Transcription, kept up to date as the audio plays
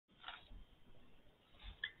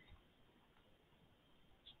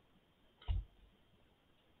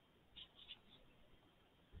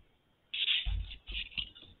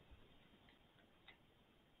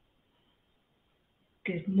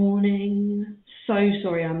Good morning. So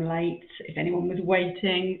sorry I'm late. If anyone was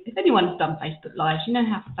waiting, if anyone's done Facebook Lives, you know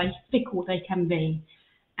how fickle they can be.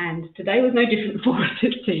 And today was no different for us,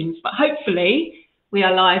 it seems. But hopefully we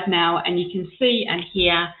are live now and you can see and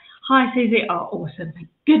hear. Hi, Susie. Oh, awesome. Thank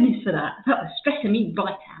goodness for that. That was stressing me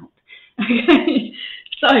right out. Okay.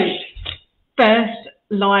 So, first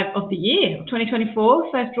live of the year,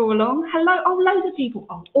 2024, first draw along. Hello. Oh, loads of people.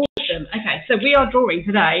 Oh, awesome. Okay, so we are drawing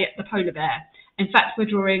today the polar bear. In fact, we're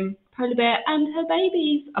drawing polar bear and her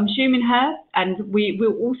babies. I'm assuming her, and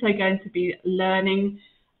we're also going to be learning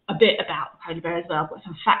a bit about the polar bear as well. I've got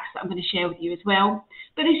some facts that I'm going to share with you as well.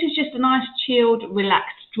 But this is just a nice, chilled,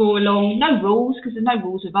 relaxed draw along. No rules, because there's no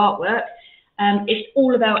rules with artwork. It's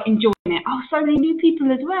all about enjoying it. Oh, so many new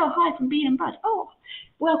people as well. Hi from Bean and Bud. Oh,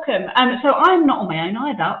 welcome. So I'm not on my own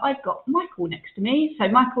either. I've got Michael next to me. So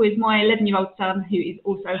Michael is my 11-year-old son who is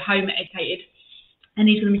also home educated. And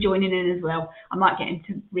he's going to be joining in as well. I might get him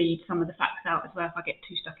to read some of the facts out as well if I get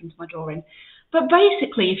too stuck into my drawing. But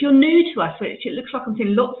basically, if you're new to us, which it looks like I'm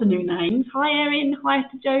seeing lots of new names. Hi, Erin. Hi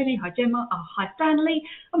to Jodie. Hi, Gemma. Oh, hi, Stanley.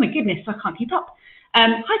 Oh, my goodness, I can't keep up. Hi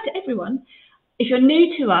to everyone. If you're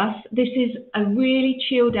new to us, this is a really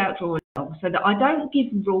chilled out drawing, so that I don't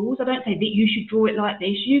give rules. I don't say that you should draw it like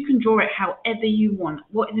this. You can draw it however you want.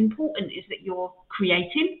 What is important is that you're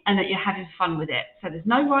creating and that you're having fun with it. So there's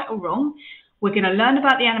no right or wrong. We're going to learn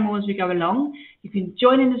about the animal as we go along. You can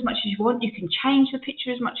join in as much as you want. You can change the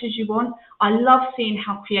picture as much as you want. I love seeing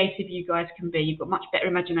how creative you guys can be. You've got much better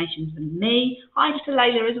imaginations than me. Hi to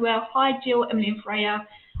Layla as well. Hi Jill, Emily and Freya.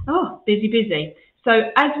 Oh, busy, busy.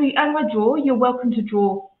 So as I draw, you're welcome to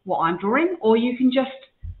draw what I'm drawing, or you can just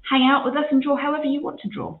hang out with us and draw however you want to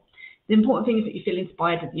draw. The important thing is that you feel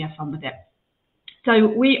inspired and you have fun with it. So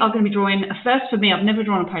we are going to be drawing a first for me. I've never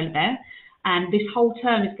drawn a polar bear. And this whole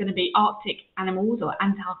term is going to be Arctic animals or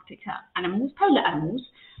Antarctica animals, polar animals.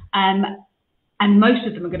 And most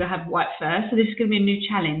of them are going to have white fur. So this is going to be a new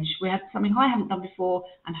challenge. We have something I haven't done before,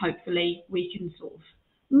 and hopefully we can sort of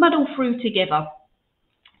muddle through together.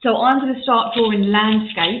 So I'm going to start drawing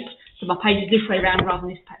landscape. So my page is this way around rather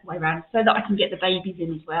than this way around, so that I can get the babies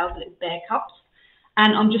in as well, the little bear cups.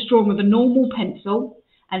 And I'm just drawing with a normal pencil.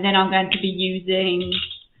 And then I'm going to be using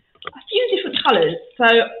a few different colours. So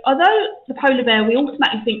although the polar bear, we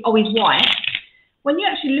automatically think, oh, he's white, when you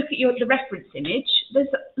actually look at the reference image, there's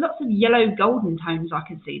lots of yellow golden tones I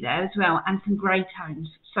can see there as well, and some grey tones.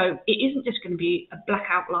 So it isn't just going to be a black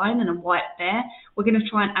outline and a white bear. We're going to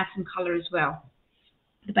try and add some colour as well.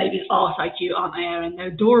 The babies are so cute, aren't they, Erin?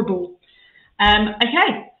 They're adorable.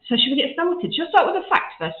 Okay, so should we get started? Should I start with the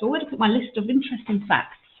facts first? So I'm going to put my list of interesting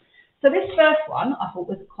facts. So this first one I thought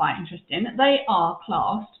was quite interesting. They are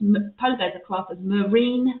classed, polar bears are classed as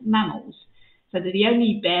marine mammals. So they're the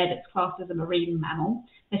only bear that's classed as a marine mammal.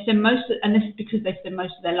 They spend and this is because they spend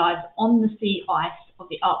most of their lives on the sea ice of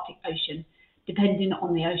the Arctic Ocean, depending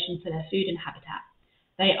on the ocean for their food and habitat.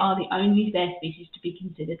 They are the only bear species to be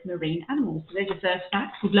considered marine animals. So there's your first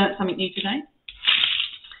fact. We've learnt something new today.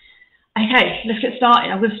 Okay, let's get started.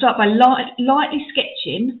 I'm going to start by lightly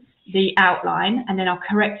sketching the outline, and then I'll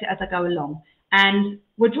correct it as I go along. And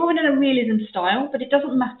we're drawing in a realism style, but it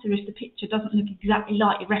doesn't matter if the picture doesn't look exactly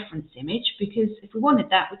like your reference image, because if we wanted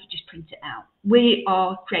that, we could just print it out. We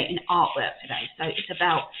are creating artwork today, so it's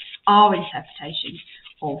about our interpretation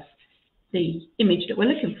of the image that we're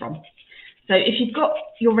looking from. So if you've got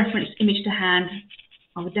your reference image to hand,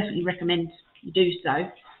 I would definitely recommend you do so,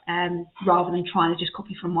 rather than trying to just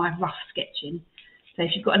copy from my rough sketching. So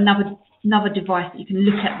if you've got another device that you can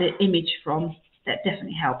look at the image from, that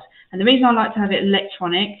definitely helps. And the reason I like to have it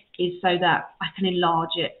electronic is so that I can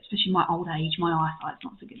enlarge it, especially my old age. My eyesight's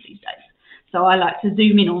not so good these days. So I like to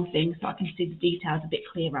zoom in on things so I can see the details a bit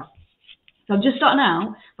clearer. So I'm just starting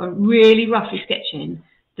out by really roughly sketching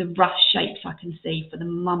the rough shapes I can see for the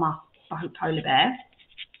mama polar bear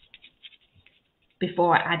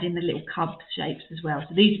before I add in the little cub shapes as well.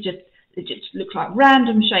 So these are they just look like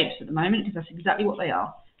random shapes at the moment, because that's exactly what they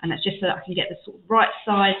are. And that's just so that I can get the sort of right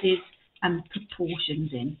sizes and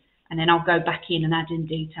proportions in. And then I'll go back in and add in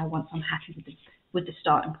detail once I'm happy with the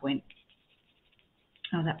starting point.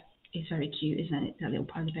 Oh, that is very cute, isn't it? That little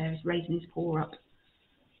polar bear is raising his paw up.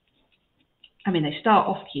 I mean, they start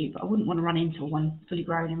off cute, but I wouldn't want to run into one fully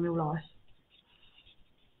grown in real life.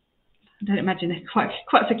 I don't imagine they're quite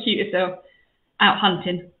so cute if they're out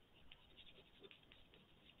hunting.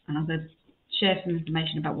 And I'm going to share some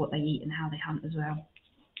information about what they eat and how they hunt as well.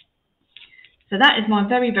 So that is my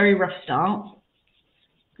very, very rough start.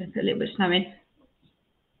 I'm going to put a little bit of snow in.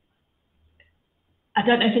 I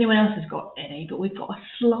don't know if anyone else has got any, but we've got a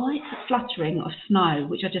slight fluttering of snow,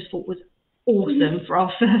 which I just thought was awesome for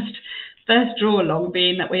our First draw along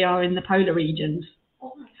being that we are in the polar regions.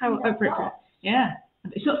 Oh, How appropriate. Yeah.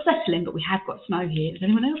 It's not settling, but we have got snow here. Has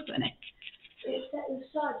anyone else got any? It started to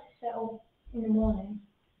settle in the morning.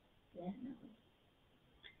 Yeah.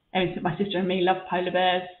 And my sister and me love polar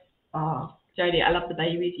bears. Oh, Jodie, I love the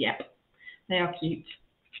babies. Yep, they are cute.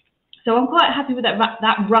 So I'm quite happy with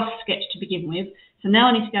that rough sketch to begin with. So now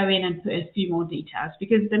I need to go in and put a few more details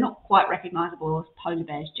because they're not quite recognisable as polar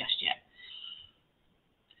bears just yet.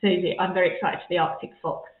 Susie, I'm very excited for the Arctic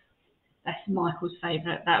fox. That's Michael's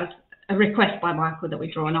favourite. That was a request by Michael that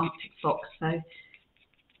we draw an Arctic fox. So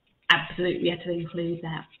absolutely had to include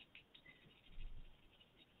that.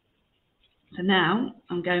 So now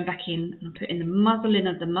I'm going back in and I'm putting the muzzle in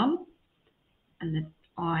of the mum and the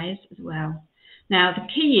eyes as well. Now the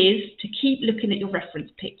key is to keep looking at your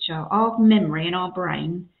reference picture. Our memory and our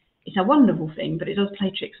brain is a wonderful thing, but it does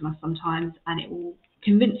play tricks on us sometimes, and it will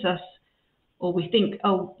convince us, or we think,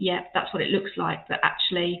 oh yeah, that's what it looks like, but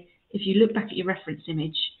actually if you look back at your reference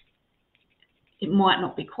image, it might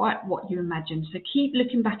not be quite what you imagined. So keep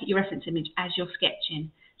looking back at your reference image as you're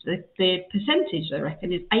sketching. So the percentage, I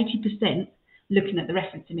reckon, is 80% looking at the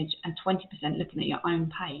reference image and 20% looking at your own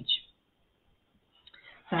page.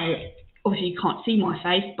 So obviously you can't see my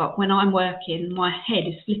face, but when I'm working, my head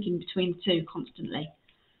is flicking between the two constantly.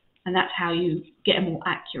 And that's how you get a more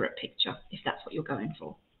accurate picture, if that's what you're going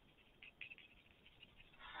for.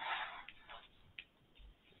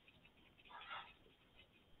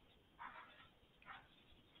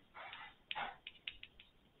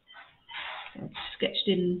 So I've sketched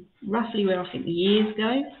in roughly where I think the ears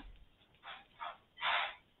go.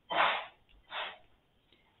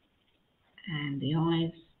 And the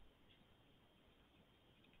eyes.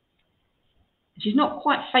 She's not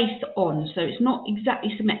quite face on, so it's not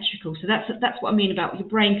exactly symmetrical. So that's what I mean about your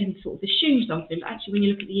brain can sort of assume something, but actually when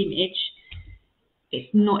you look at the image, it's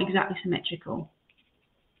not exactly symmetrical.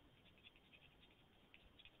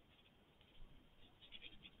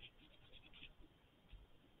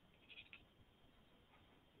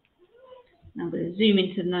 Now I'm going to zoom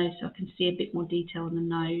into the nose so I can see a bit more detail on the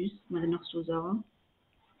nose, where the nostrils are.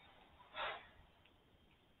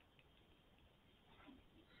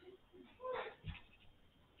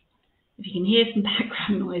 If you can hear some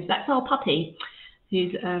background noise, that's our puppy,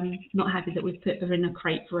 who's not happy that we've put her in a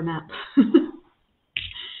crate for a nap.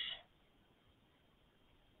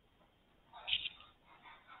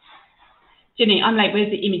 Ginny, I'm late.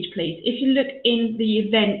 Where's the image, please? If you look in the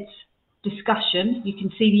event discussion, you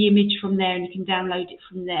can see the image from there and you can download it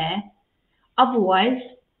from there. Otherwise,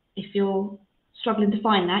 if you're struggling to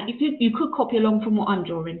find that, you could copy along from what I'm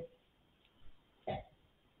drawing.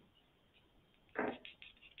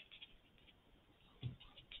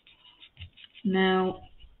 Now,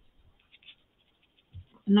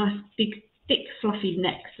 a nice big, thick, fluffy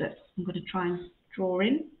neck that I'm going to try and draw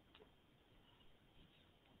in.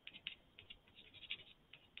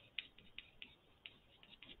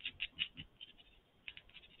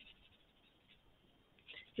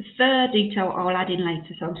 The fur detail I'll add in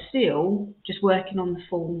later, so I'm still just working on the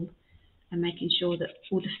form and making sure that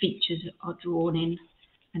all the features are drawn in,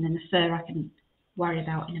 and then the fur I can worry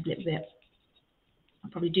about in a little bit. I'll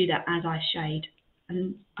probably do that as I shade.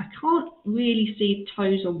 And I can't really see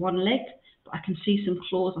toes on one leg, but I can see some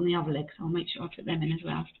claws on the other leg, so I'll make sure I put them in as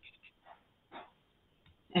well.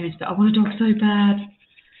 Erin's got, I want a dog so bad.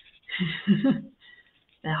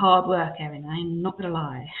 They're hard work, Erin, I'm not going to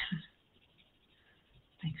lie.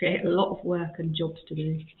 They create a lot of work and jobs to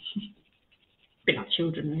do. A bit like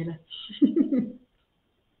children, really.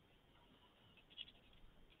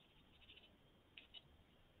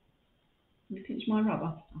 You pinch my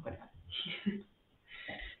rubber? I've got it.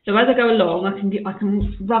 So as I go along, I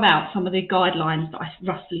can rub out some of the guidelines that I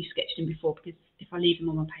roughly sketched in before, because if I leave them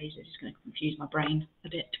on my page, they're just going to confuse my brain a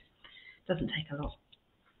bit. It doesn't take a lot.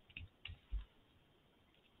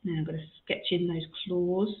 Now I'm going to sketch in those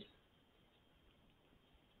claws.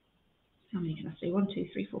 How many can I see? 1, 2,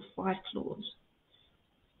 3, 4, 5 claws.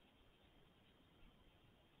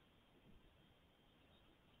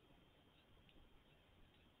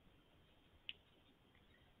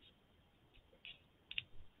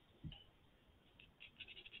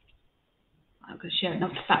 I'm going to share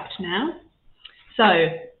another fact now. So,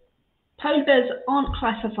 polar bears aren't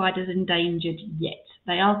classified as endangered yet.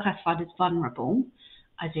 They are classified as vulnerable,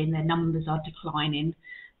 as in their numbers are declining,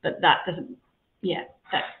 but that doesn't, yeah,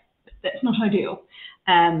 that's not ideal.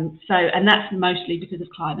 And that's mostly because of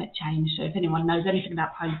climate change. So if anyone knows anything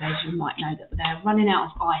about polar bears, you might know that they're running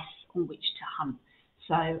out of ice on which to hunt.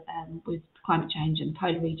 So with climate change and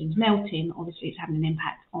polar regions melting, obviously it's having an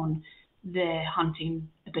impact on their hunting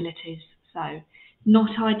abilities. So not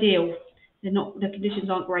ideal. The conditions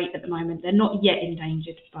aren't great at the moment. They're not yet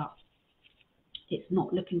endangered, but it's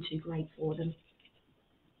not looking too great for them.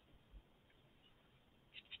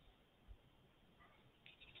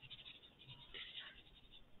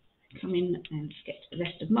 Come in and get to the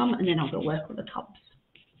rest of Mum, and then I'll go work on the cubs.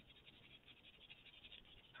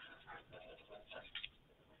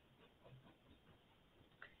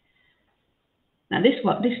 Now this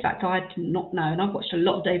fact I did not know, and I've watched a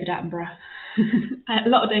lot of David Attenborough,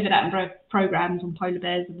 programs on polar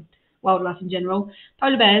bears and wildlife in general.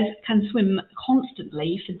 Polar bears can swim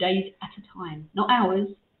constantly for days at a time, not hours,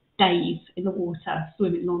 days in the water,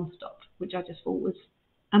 swimming non-stop, which I just thought was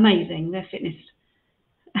amazing. Their fitness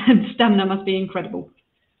and stamina must be incredible.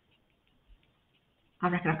 I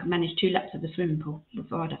reckon I could manage 2 laps of the swimming pool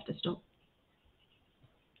before I'd have to stop.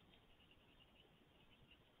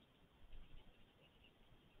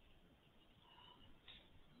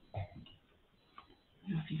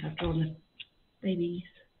 I think I've drawn the baby's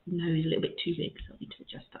nose a little bit too big, so I need to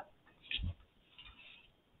adjust that.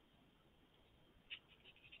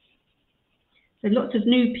 So lots of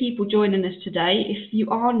new people joining us today. If you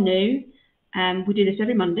are new, we do this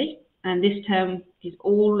every Monday, and this term is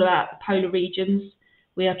all about the polar regions.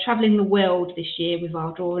 We are travelling the world this year with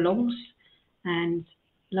our draw-alongs, and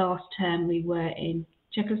last term we were in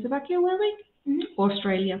Czechoslovakia, were we? Mm-hmm. Or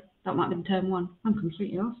Australia. That might have been term 1. I'm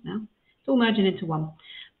completely lost now. It's all merging into one.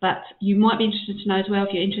 But you might be interested to know as well,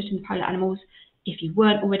 if you're interested in the polar animals, if you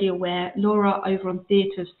weren't already aware, Laura over on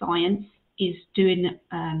Theatre of Science is doing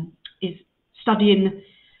is studying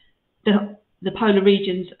the polar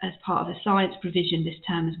regions as part of a science provision this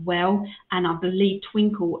term as well, and I believe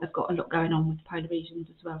Twinkle have got a lot going on with the polar regions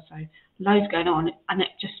as well, so loads going on, and it,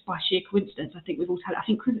 just by sheer coincidence, I think we've all had, I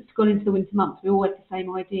think because it's gone into the winter months, we all had the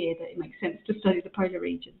same idea that it makes sense to study the polar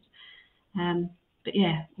regions. But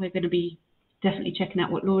yeah, we're going to be definitely checking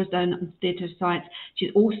out what Laura's done on Theatre of Science.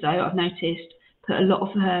 She's also, I've noticed, put a lot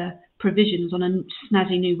of her provisions on a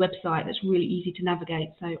snazzy new website that's really easy to navigate,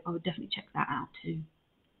 so I would definitely check that out too.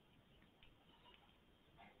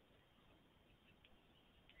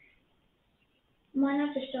 Mine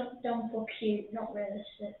I've just done for cute, not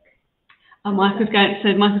realistic. Oh, Michael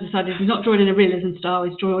decided he's not drawing in a realism style,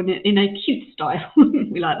 he's drawing it in a cute style.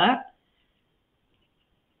 We like that.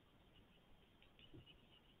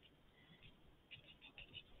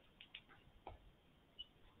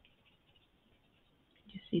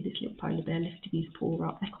 Just see this little polar bear lifting his paw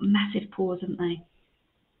up. They've got massive paws, haven't they?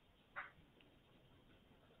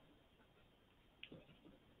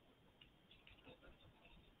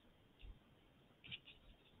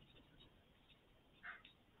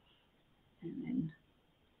 And then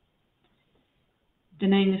the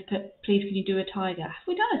name is put, please can you do a tiger? Have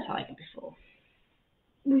we done a tiger before?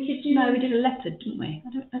 We could do... No, we did a leopard, didn't we?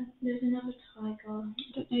 I don't know. There's another tiger.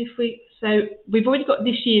 I don't know if we... So we've already got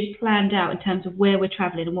this year's planned out in terms of where we're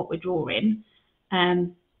travelling and what we're drawing.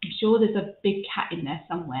 I'm sure there's a big cat in there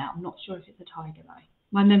somewhere. I'm not sure if it's a tiger though.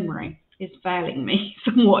 My memory is failing me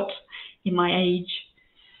somewhat in my age.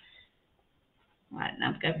 Right,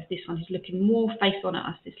 now we'll go with this one. He's looking more face on at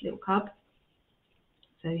us, this little cub.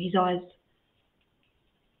 So his eyes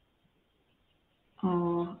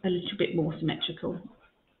are a little bit more symmetrical.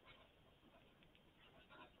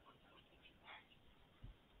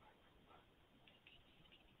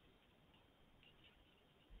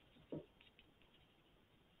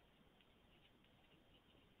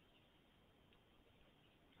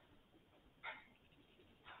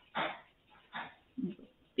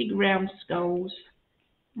 Big round skulls,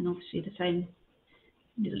 and obviously the same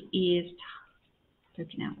little ears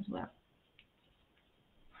poking out as well.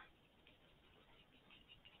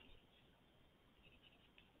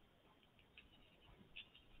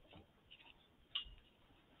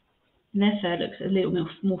 And their fur looks a little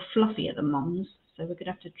more fluffier than Mum's, so we're going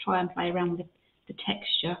to have to try and play around with the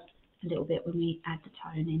texture a little bit when we add the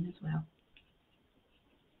tone in as well.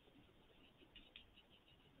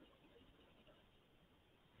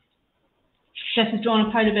 Jess has drawn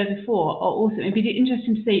a polar bear before. Oh, awesome. It'd be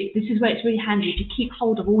interesting to see. This is where it's really handy to keep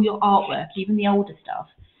hold of all your artwork, even the older stuff,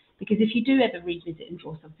 because if you do ever revisit and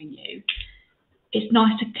draw something new, it's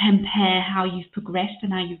nice to compare how you've progressed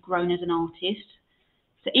and how you've grown as an artist.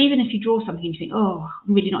 So even if you draw something and you think, oh,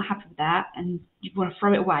 I'm really not happy with that, and you want to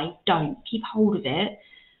throw it away, don't. Keep hold of it.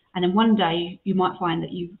 And then one day you might find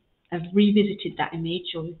that you have revisited that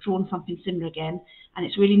image or you've drawn something similar again, and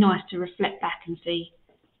it's really nice to reflect back and see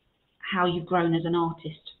how you've grown as an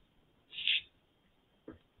artist.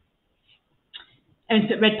 And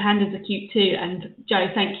so red pandas are cute too, and Joe,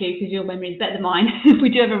 thank you, because your memory is better than mine. We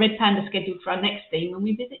do have a red panda scheduled for our next theme when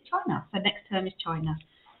we visit China. So next term is China,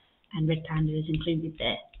 and red panda is included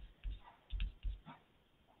there.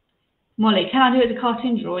 Molly, can I do it as a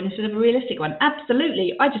cartoon drawing instead of a realistic one?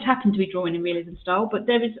 Absolutely. I just happen to be drawing in realism style, but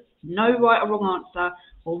there is no right or wrong answer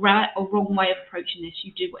or right or wrong way of approaching this.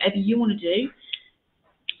 You do whatever you want to do,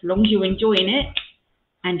 as long as you're enjoying it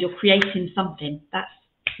and you're creating something. That's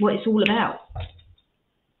what it's all about.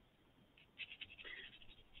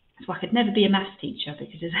 So I could never be a maths teacher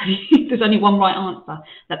because there's only one right answer.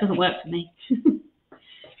 That doesn't work for me.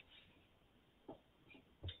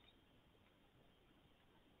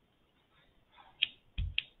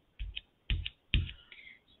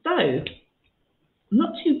 So, I'm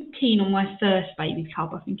not too keen on my first baby cub.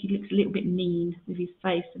 I think he looks a little bit mean with his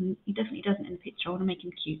face, and he definitely doesn't in the picture. I want to make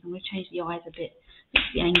him cute. I'm going to change the eyes a bit. That's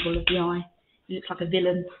the angle of the eye. He looks like a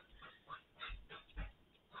villain.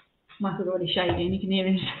 Michael's already shading, you can hear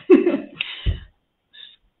him.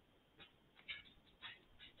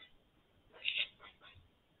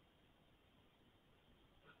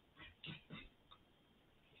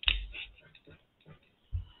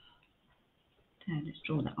 So let's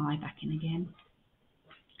draw the eye back in again.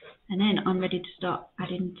 And then I'm ready to start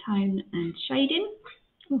adding tone and shading.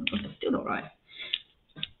 Oh, that's still not right.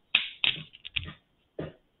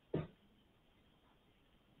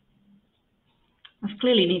 I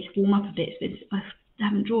clearly need to warm up a bit since I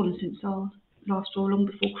haven't drawn since our last draw long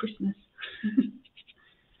before Christmas.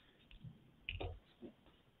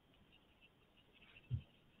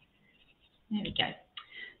 There we go.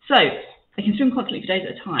 So they can swim constantly for days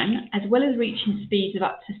at a time, as well as reaching speeds of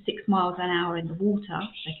up to 6 miles an hour in the water.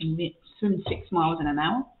 They can swim 6 miles in an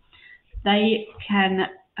hour. They can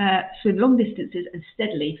swim long distances and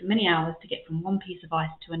steadily for many hours to get from one piece of ice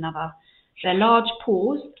to another. Their large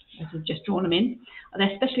paws, as we've just drawn them in, are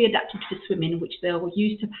specially adapted to swimming, which they'll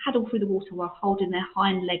use to paddle through the water while holding their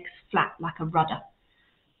hind legs flat like a rudder.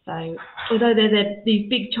 So, although they're these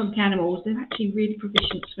big chunky animals, they're actually really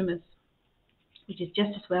proficient swimmers, which is just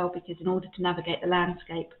as well because in order to navigate the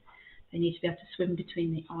landscape, they need to be able to swim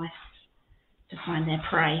between the ice to find their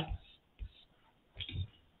prey.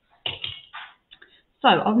 So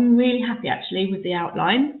I'm really happy actually with the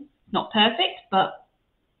outline. Not perfect, but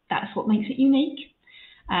that's what makes it unique.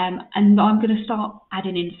 And I'm going to start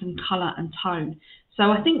adding in some colour and tone.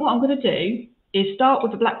 So I think what I'm going to do is start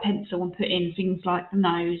with a black pencil and put in things like the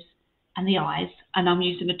nose and the eyes. And I'm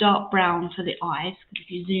using a dark brown for the eyes, because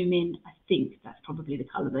if you zoom in, I think that's probably the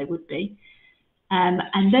colour they would be.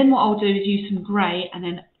 And then what I'll do is use some grey, and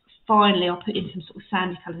then finally I'll put in some sort of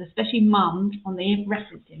sandy colours, especially Mum on the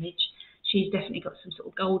reference image. She's definitely got some sort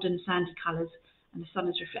of golden sandy colours, and the sun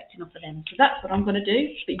is reflecting off of them. So that's what I'm going to do,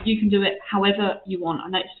 but you can do it however you want. I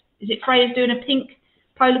know is it Freya's doing a pink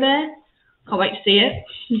polar bear? Can't wait to see it.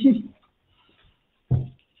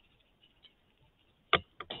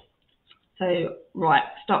 So, right,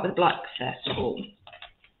 start with the black first of all.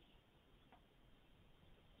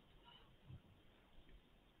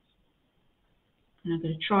 And I'm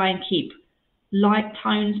going to try and keep light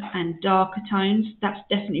tones and darker tones. That's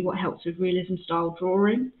definitely what helps with realism style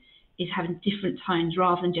drawing, is having different tones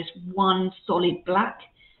rather than just one solid black.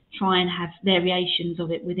 Try and have variations of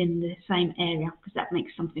it within the same area, because that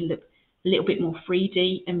makes something look a little bit more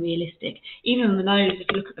 3D and realistic. Even on the nose, if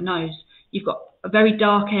you look at the nose, you've got a very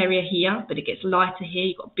dark area here, but it gets lighter here.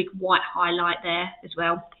 You've got a big white highlight there as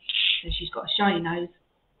well. So she's got a shiny nose.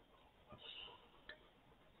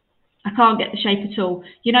 I can't get the shape at all.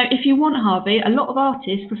 You know, if you want, Harvey, a lot of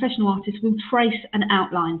artists, professional artists, will trace an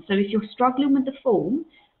outline. So if you're struggling with the form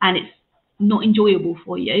and it's not enjoyable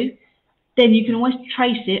for you, then you can always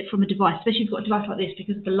trace it from a device, especially if you've got a device like this,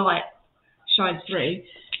 because the light shines through.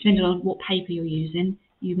 Depending on what paper you're using,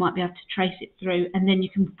 you might be able to trace it through, and then you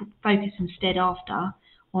can focus instead after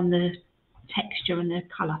on the texture and the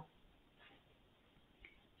colour.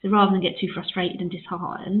 So rather than get too frustrated and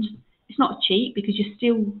disheartened, it's not a cheat because you're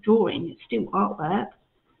still drawing, it's still artwork.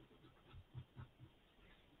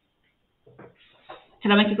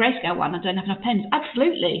 Can I make a grayscale one? I don't have enough pens.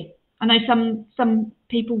 Absolutely. I know some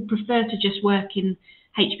people prefer to just work in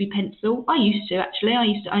HB pencil. I used to actually. I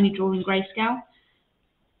used to only draw in grayscale.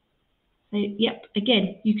 So, yep,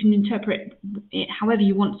 again, you can interpret it however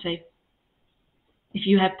you want to. If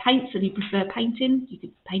you have paints and you prefer painting, you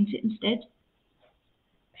could paint it instead.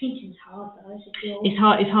 Painting's hard though,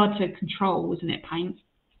 It's hard to control, isn't it, paint?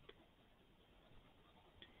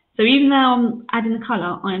 So even though I'm adding the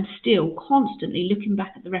colour, I am still constantly looking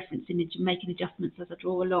back at the reference image and making adjustments as I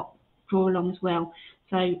draw along as well.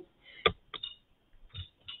 So,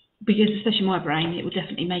 because especially my brain, it will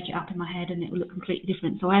definitely make it up in my head and it will look completely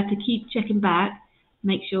different. So I have to keep checking back,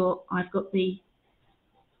 make sure I've got the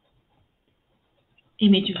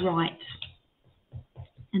image right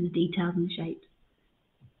and the details and the shapes.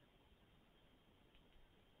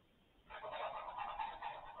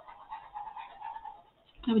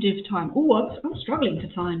 How are we doing for time? Oh, I'm struggling for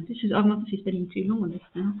time. I'm obviously spending too long on this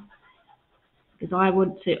now. Because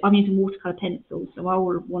I'm using watercolour pencils, so I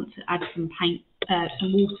will want to add some paint,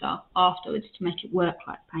 some water afterwards to make it work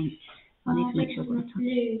like paint. I need to make sure I've got enough time.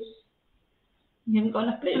 Blues. You haven't got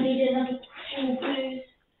enough blues? I need another all blues.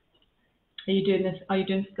 Are you doing this? Are you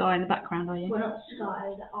doing sky in the background? Are you? Well, not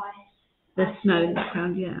sky, the ice. The snow in the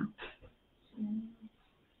background, yeah.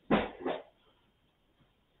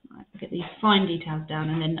 Right, I'll get these fine details down,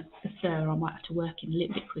 and then the fur I might have to work in a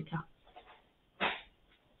little bit quicker.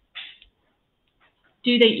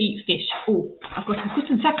 Do they eat fish? Oh, I've got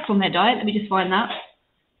some facts on their diet. Let me just find that.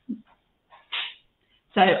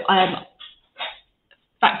 So,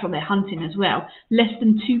 facts on their hunting as well. Less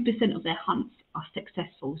than 2% of their hunts are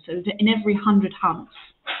successful. So in every 100 hunts,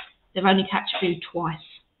 they've only catch food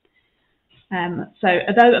twice. So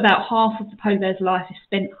although about half of the polar bear's life is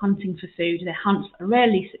spent hunting for food, their hunts are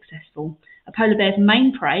rarely successful. A polar bear's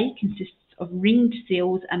main prey consists of ringed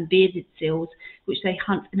seals and bearded seals, which they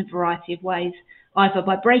hunt in a variety of ways, either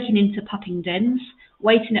by breaking into pupping dens,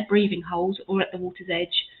 waiting at breathing holes or at the water's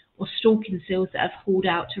edge, or stalking seals that have hauled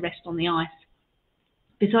out to rest on the ice.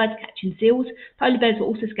 Besides catching seals, polar bears will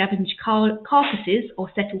also scavenge carcasses or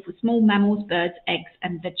settle for small mammals, birds, eggs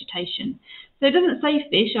and vegetation. So it doesn't say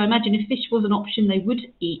fish. I imagine if fish was an option they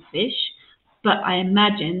would eat fish, but I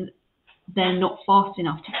imagine they're not fast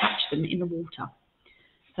enough to catch them in the water.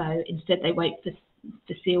 So instead they wait for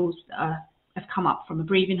seals that have come up from a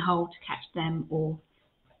breathing hole to catch them, or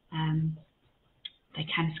they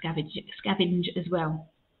can scavenge as well.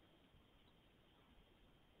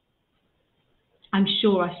 I'm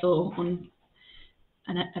sure I saw on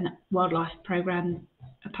a wildlife programme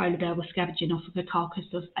a polar bear was scavenging off of the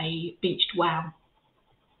carcass of a beached whale.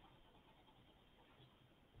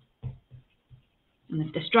 And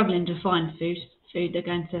if they're struggling to find food, they're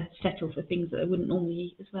going to settle for things that they wouldn't normally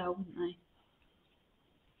eat as well, wouldn't they?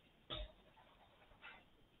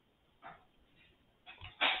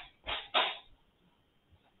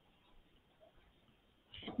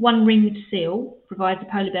 One ringed seal provides a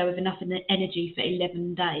polar bear with enough energy for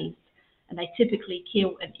 11 days, and they typically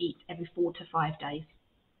kill and eat every 4 to 5 days.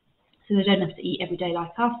 So they don't have to eat every day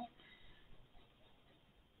like us,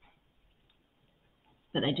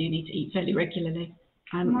 but they do need to eat fairly regularly.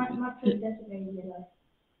 My food does very yellow.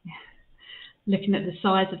 Looking at the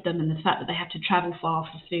size of them and the fact that they have to travel far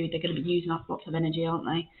for food, they're going to be using up lots of energy, aren't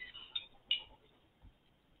they?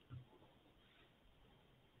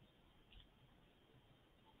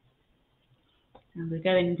 And we're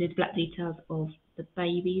going into the black details of the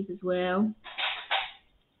babies as well.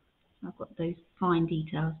 I've got those fine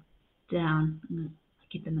details down. I'm going to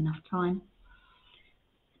give them enough time,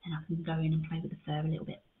 and I can go in and play with the fur a little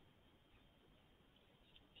bit.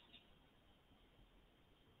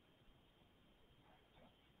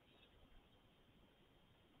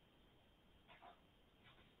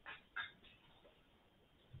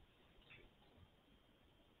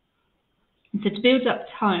 And so to build up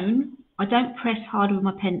tone, I don't press hard with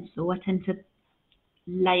my pencil. I tend to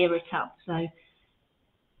layer it up so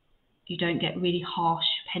you don't get really harsh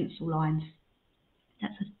pencil lines.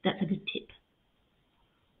 That's a good tip.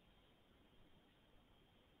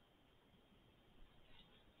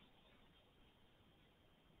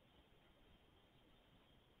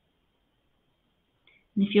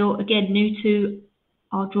 And if you're, again, new to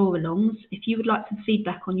our draw-alongs, if you would like some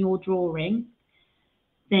feedback on your drawing,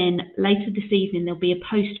 then later this evening there'll be a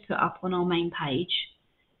post put up on our main page,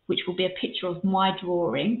 which will be a picture of my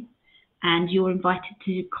drawing, and you're invited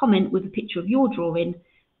to comment with a picture of your drawing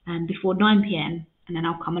before 9 PM, and then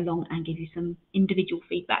I'll come along and give you some individual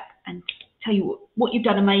feedback and tell you what you've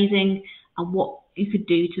done amazing and what you could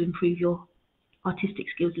do to improve your artistic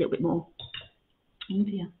skills a little bit more. Oh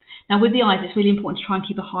dear. Now with the eyes, it's really important to try and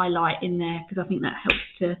keep a highlight in there, because I think that helps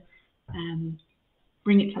to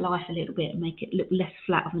bring it to life a little bit and make it look less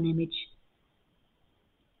flat of an image.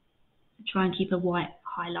 Try and keep a white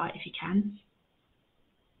highlight if you can.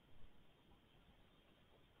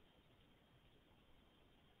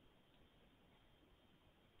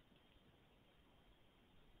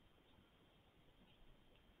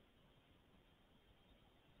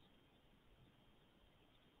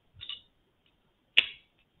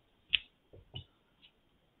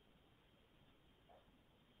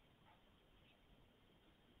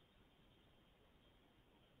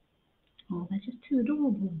 Oh, they're just too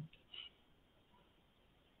adorable.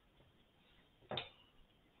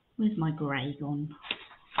 Where's my grey gone?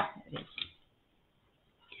 There it is.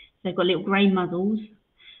 They've got little grey muzzles.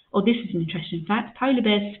 Oh, this is an interesting fact. Polar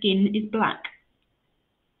bear's skin is black.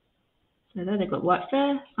 So there they've got white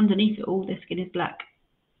fur. Underneath it all, their skin is black.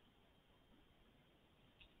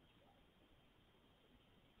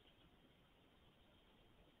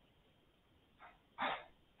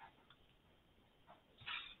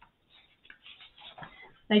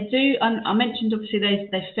 They do. I mentioned obviously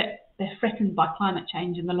they're threatened by climate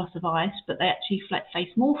change and the loss of ice, but they actually face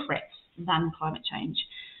more threats than climate change.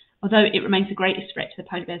 Although it remains the greatest threat to the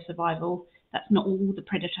polar bear's survival, that's not all the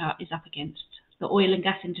predator is up against. The oil and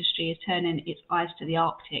gas industry is turning its eyes to the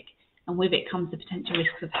Arctic, and with it comes the potential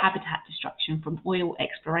risks of habitat destruction from oil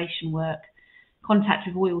exploration work. Contact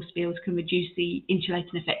with oil spills can reduce the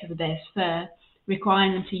insulating effect of the bear's fur,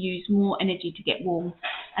 requiring them to use more energy to get warm,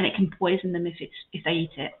 and it can poison them if they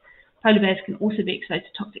eat it. Polar bears can also be exposed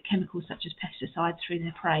to toxic chemicals such as pesticides through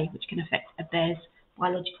their prey, which can affect a bear's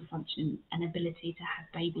biological function and ability to have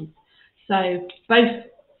babies. So both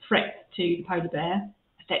threats to the polar bear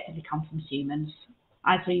effectively come from humans.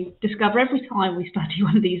 As we discover every time we study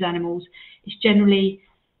one of these animals, it's generally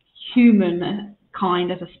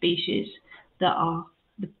humankind as a species that are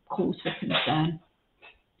the cause for concern.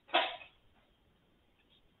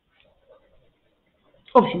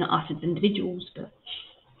 Obviously not us as individuals, but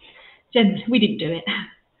generally, we didn't do it,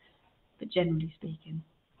 but generally speaking.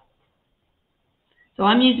 So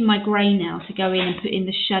I'm using my grey now to go in and put in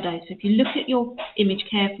the shadow. So if you look at your image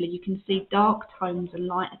carefully, you can see dark tones and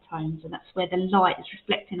lighter tones, and that's where the light is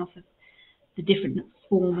reflecting off of the different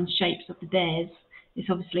form and shapes of the bears. It's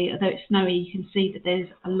obviously, although it's snowy, you can see that there's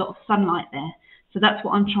a lot of sunlight there. So that's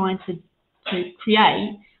what I'm trying to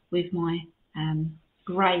create with my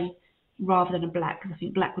grey rather than a black, because I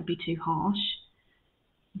think black would be too harsh.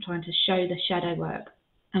 I'm trying to show the shadow work.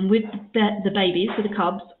 And with the babies, with the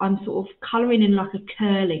cubs, I'm sort of colouring in like a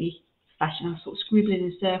curly fashion. I'm sort of scribbling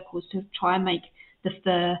in circles to try and make the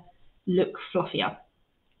fur look fluffier.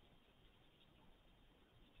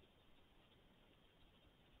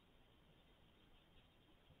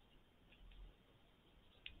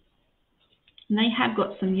 And they have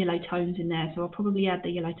got some yellow tones in there, so I'll probably add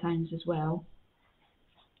the yellow tones as well.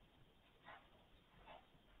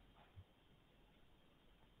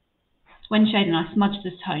 When shading, I smudge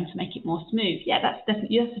the tone to make it more smooth. Yeah, that's a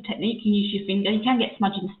technique. You can use your finger. You can get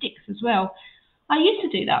smudging sticks as well. I used to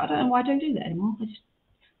do that. I don't know why I don't do that anymore.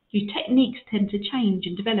 Your techniques tend to change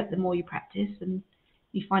and develop the more you practice, and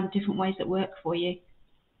you find different ways that work for you.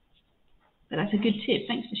 But that's a good tip.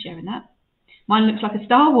 Thanks for sharing that. Mine looks like a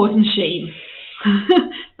Star Wars machine.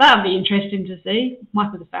 That would be interesting to see.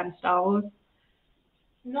 Michael's a fan of Star Wars.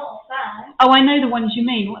 Not a fan. Oh, I know the ones you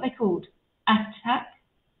mean. What are they called? Attack?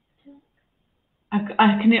 I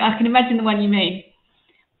can imagine the one you mean.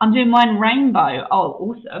 I'm doing mine rainbow. Oh,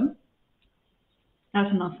 awesome.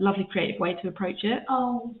 That's a nice, lovely creative way to approach it.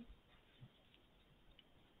 Oh.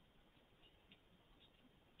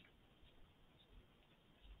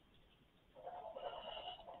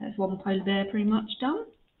 There's one polar bear pretty much done.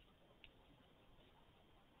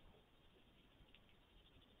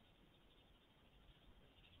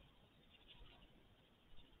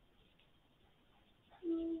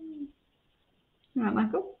 All right,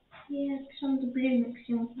 Michael? Yeah, some of the blue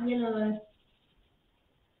mixing with yellow.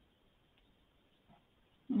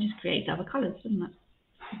 It just creates other colours, doesn't it?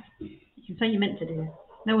 You can say you meant to do it.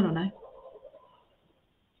 No one will know.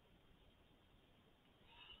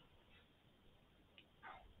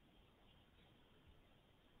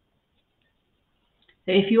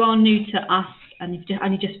 So if you are new to us and you've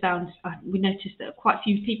only just found, we noticed that quite a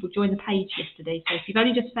few people joined the page yesterday. So if you've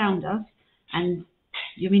only just found us and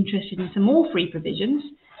you're interested in some more free provisions,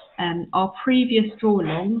 our previous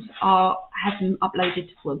draw-alongs have been uploaded.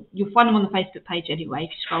 Well, you'll find them on the Facebook page anyway if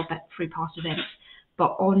you scroll back through past events.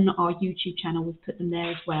 But on our YouTube channel, we've put them there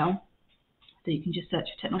as well. So you can just search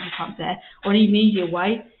for Technology Triumphs there. Or an easier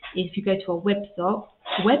way, if you go to our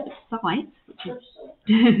website, which is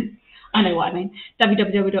I know what I mean,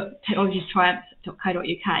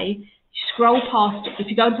 www.technologytriumphs.co.uk. Scroll past, if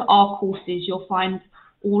you go into our courses, you'll find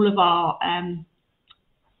all of our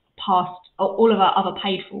all of our other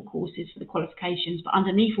paid for courses for the qualifications, but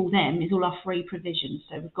underneath all them is all our free provisions.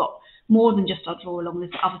 So we've got more than just our draw along,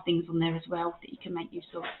 there's other things on there as well that you can make use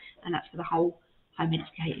of, and that's for the whole home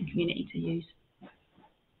educating community to use.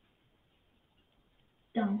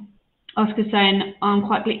 Done. Oscar's saying, I'm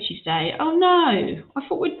quite glitchy today. Oh no, I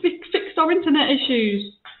thought we'd fixed our internet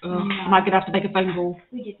issues. Oh, no. Am I going to have to make a phone call?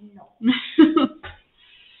 We did not.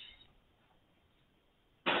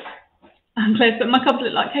 And Claire said, my cubs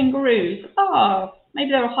look like kangaroos. Oh,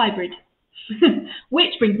 maybe they're a hybrid.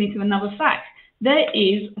 Which brings me to another fact. There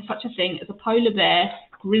is such a thing as a polar bear,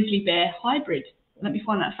 grizzly bear hybrid. Let me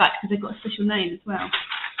find that fact because they've got a special name as well.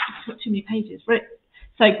 It's got too many pages. Right.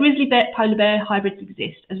 So grizzly bear, polar bear hybrids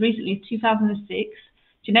exist. As recently as 2006,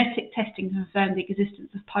 genetic testing confirmed the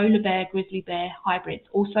existence of polar bear, grizzly bear hybrids,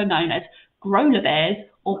 also known as growler bears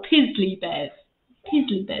or pizzly bears.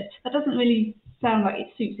 Pizzly bears. That doesn't really sound like it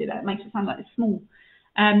suits it. That makes it sound like it's small.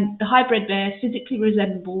 The hybrid bear physically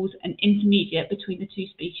resembles an intermediate between the two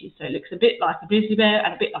species, so it looks a bit like a grizzly bear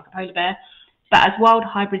and a bit like a polar bear. But as wild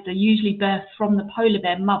hybrids are usually birthed from the polar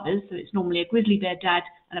bear mothers, so it's normally a grizzly bear dad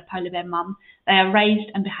and a polar bear mum, they are raised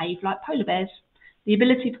and behave like polar bears. The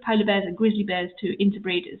ability for polar bears and grizzly bears to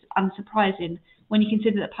interbreed is unsurprising when you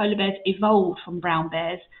consider that polar bears evolved from brown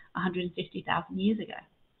bears 150,000 years ago.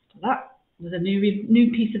 So that was a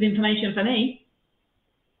new piece of information for me.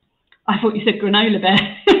 I thought you said granola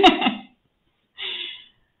bear.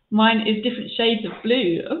 Mine is different shades of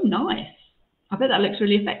blue. Oh, nice. I bet that looks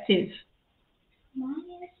really effective. Mine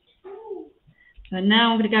is too. So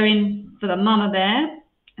now I'm going to go in for the mama bear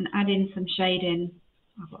and add in some shading.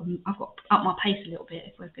 I've got to up my pace a little bit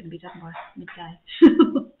if we're going to be done by midday.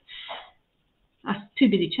 I was too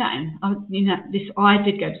busy chatting. I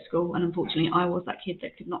did go to school, and unfortunately I was that kid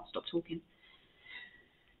that could not stop talking.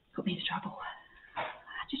 Got me into trouble. I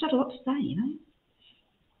just had a lot to say, you know.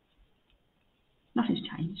 Nothing's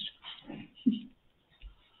changed. I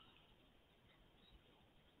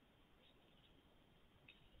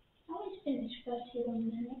always finish 31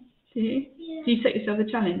 minutes. Do you? Yeah. Do you set yourself a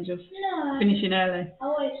challenge of No. finishing early? I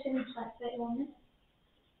always finish like 31 minutes.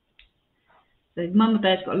 So mama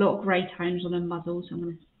bear's got a lot of grey tones on her muzzle, so I'm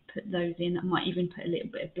going to put those in. I might even put a little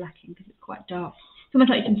bit of black in because it's quite dark. It's almost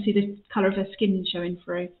like you can see the colour of her skin showing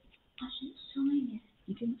through. I didn't sign it.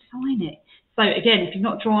 You didn't sign it. So again, if you've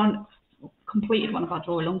not completed one of our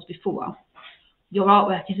draw-alongs before, your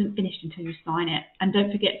artwork isn't finished until you sign it. And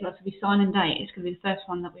don't forget, for us to be signing date, it's going to be the first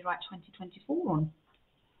one that we write 2024 on.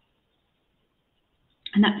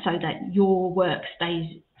 And that's so that your work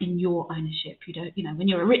stays in your ownership. You don't, you know, when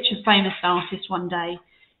you're a rich and famous artist one day,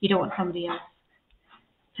 you don't want somebody else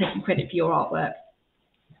taking credit for your artwork.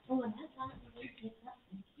 Oh, I have that. I didn't take that.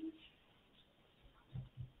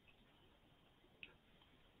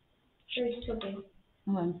 Very tubby.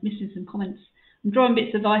 Oh, I'm missing some comments. I'm drawing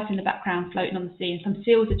bits of ice in the background floating on the sea, and some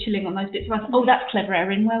seals are chilling on those bits of ice. Oh, that's clever,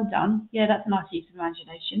 Erin. Well done. Yeah, that's a nice use of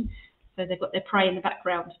imagination. So they've got their prey in the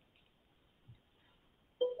background.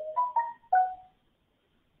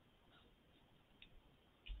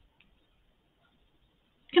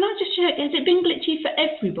 Can I just check, has it been glitchy for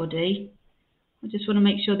everybody? I just want to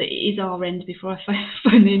make sure that it is our end before I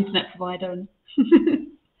phone the internet provider. And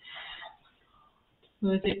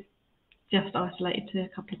or is it just isolated to a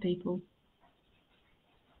couple of people?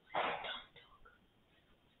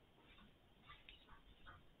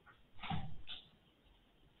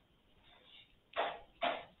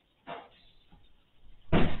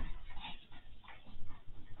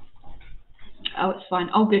 Oh, it's fine.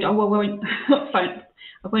 Oh, good. Oh, well,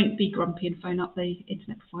 I won't be grumpy and phone up the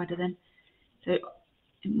internet provider then. So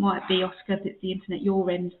it might be, Oscar, that the internet your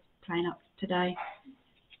end playing up today.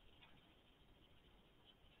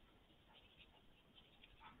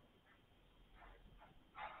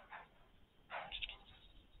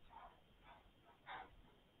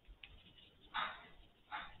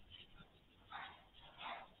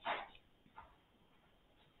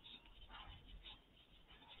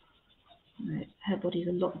 Her body's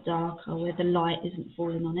a lot darker where the light isn't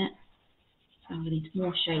falling on it. So I'm going to need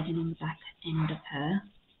more shading on the back end of her.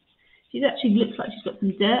 She actually looks like she's got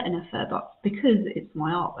some dirt in her fur, but because it's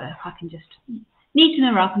my artwork, I can just neaten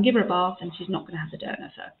her up and give her a bath, and she's not going to have the dirt in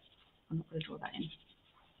her fur. I'm not going to draw that in.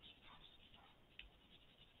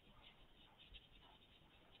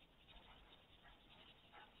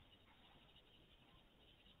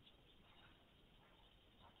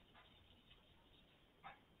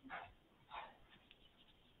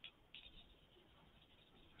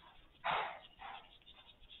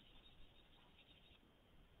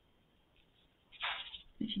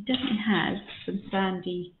 She definitely has some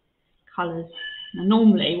sandy colours. Now,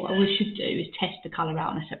 normally what we should do is test the colour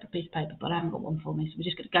out on a separate piece of paper, but I haven't got one for me, so we're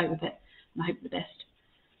just going to go with it and I hope for the best.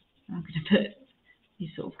 I'm going to put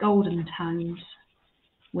these sort of golden tones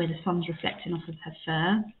where the sun's reflecting off of her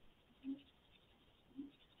fur.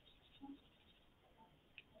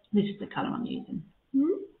 This is the colour I'm using.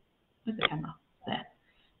 Where's the camera? There.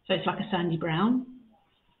 So it's like a sandy brown,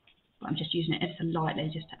 but I'm just using it ever so lightly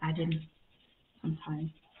just to add in some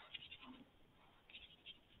tone.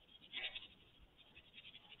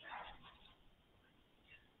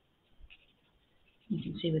 You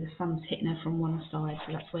can see where the sun's hitting her from one side,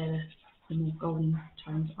 so that's where the more golden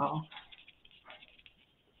tones are.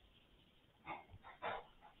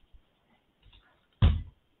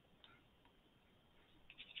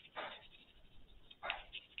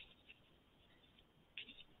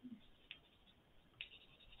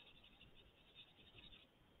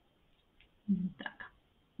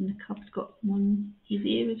 And the cub's got one his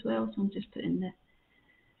ear as well, so I'm just putting the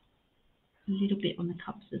a little bit on the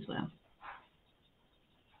cubs as well.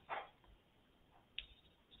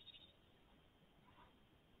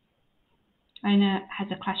 Owner has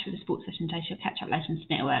a clash with a sports session today. She'll catch up later and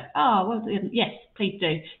submit her work. Oh, well, yes, please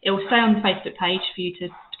do. It will stay on the Facebook page for you to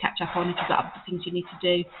catch up on if you've got other things you need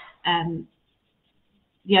to do.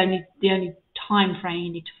 The only time frame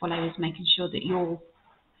you need to follow is making sure that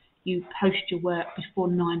you post your work before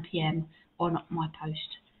 9 PM on my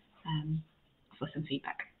post for some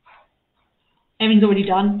feedback. Everything's already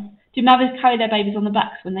done. Do mothers carry their babies on the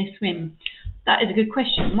backs when they swim? That is a good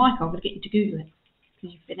question. Michael, I'm going to get you to Google it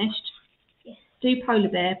because you've finished. Yes. Do polar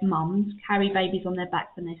bear mums carry babies on their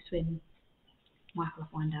back when they swim? Michael, I'll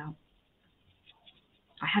find out.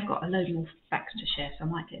 I have got a load more facts to share, so I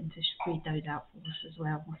might get him to read those out for us as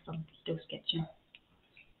well whilst I'm still sketching.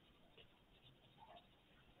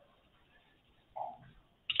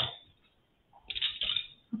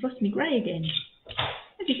 I've lost my grey again.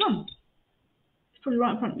 Where's it gone? It's probably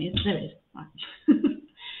right in front of me. There it is. Right.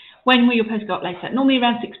 When will your post go up later? Normally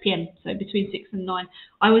around 6 PM, so between 6 and 9.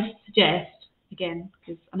 I would suggest, again,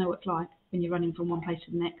 because I know what it's like when you're running from one place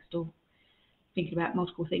to the next or thinking about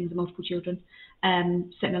multiple things and multiple children,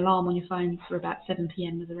 set an alarm on your phone for about 7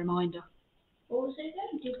 PM as a reminder. What was it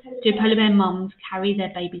again? Do polar bear mums carry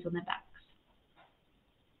their babies on their backs?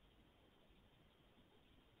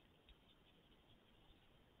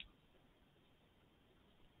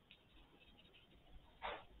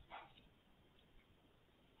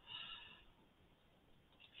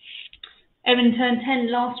 Erin turned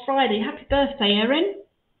 10 last Friday. Happy birthday, Erin.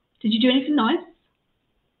 Did you do anything nice?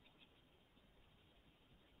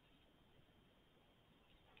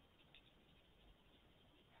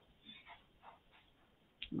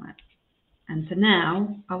 Right. And for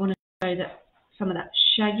now, I want to show that some of that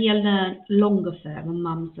shaggier, longer fur on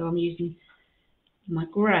mum. So I'm using my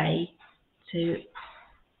grey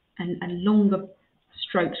and longer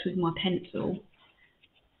strokes with my pencil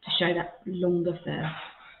to show that longer fur.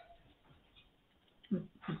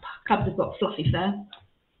 Cubs have got fluffy fur.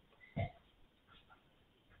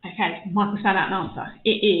 Okay, Michael's found out an answer.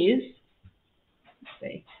 It is, let's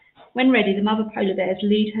see, when ready, the mother polar bears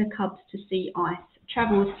lead her cubs to see ice.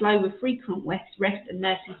 Travel is slow with frequent rest and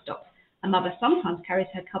nursing stops. A mother sometimes carries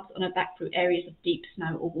her cubs on her back through areas of deep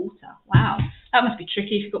snow or water. Wow, that must be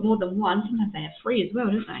tricky if you've got more than one. Sometimes they have 3 as well,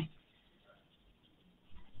 don't they?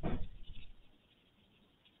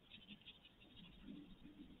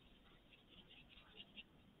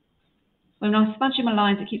 When I'm smudging my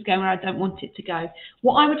lines, it keeps going where I don't want it to go.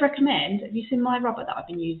 What I would recommend, have you seen my rubber that I've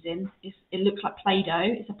been using? It looks like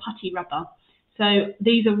Play-Doh. It's a putty rubber. So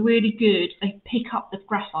these are really good. They pick up the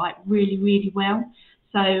graphite really, really well.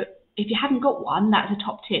 So if you haven't got one, that's a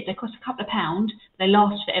top tip. They cost a couple of pounds. They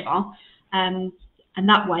last forever. And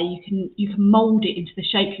that way you can mould it into the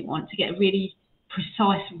shape you want to get a really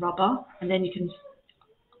precise rubber, and then you can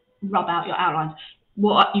rub out your outlines.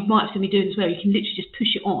 What you might have seen me doing as well, you can literally just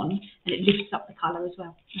push it on and it lifts up the colour as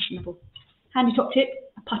well. Handy top tip,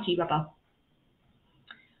 a putty rubber.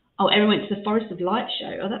 Oh, Erin went to the Forest of Light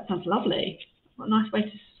show. Oh, that sounds lovely. What a nice way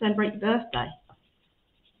to celebrate your birthday.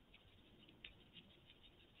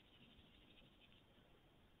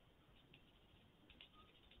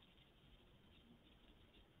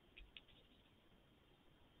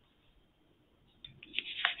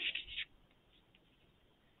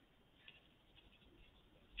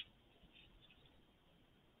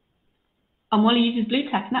 And Molly uses blue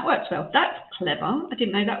tack, and that works well. That's clever. I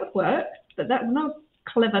didn't know that would work, but that's another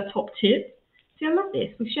clever top tip. See, I love this.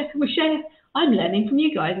 We share. I'm learning from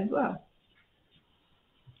you guys as well.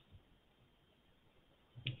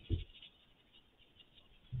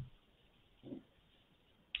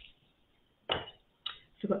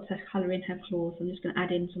 Forgot to colour in her claws. I'm just going to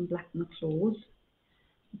add in some black on the claws.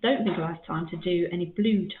 I don't think I'll have time to do any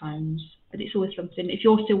blue tones, but it's always something. If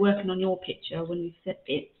you're still working on your picture when you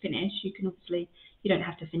finish, you can obviously, you don't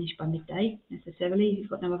have to finish by midday necessarily. If you've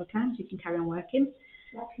got no other plans, you can carry on working.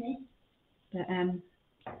 Like me. But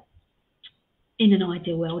in an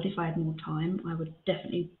ideal world, if I had more time, I would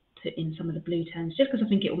definitely put in some of the blue tones, just because I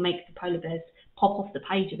think it will make the polar bears pop off the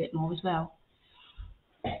page a bit more as well.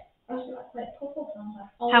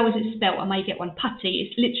 How is it spelt? I may get one. Putty.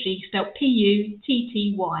 It's literally spelt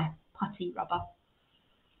P-U-T-T-Y. Putty rubber.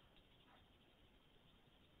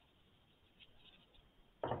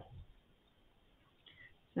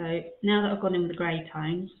 So now that I've gone in with the grey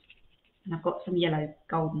tones and I've got some yellow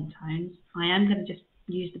golden tones, I am going to just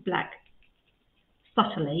use the black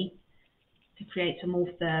subtly to create some more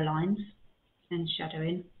fur lines and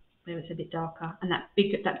shadowing where it's a bit darker. And that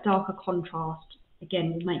darker contrast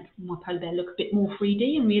again will make my polar bear look a bit more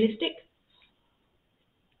 3D and realistic.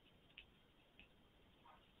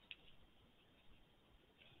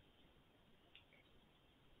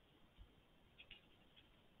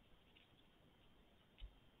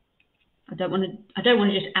 I don't want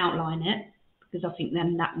to just outline it, because I think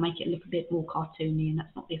then that will make it look a bit more cartoony, and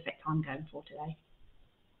that's not the effect I'm going for today.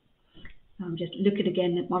 I'm just looking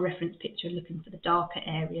again at my reference picture, looking for the darker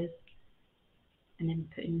areas, and then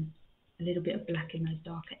putting a little bit of black in those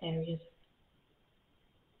darker areas.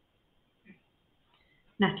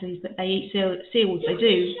 Natalie's, but they eat seals, they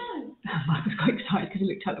do. Michael's quite excited because he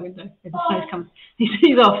looked out the window. The snow's coming.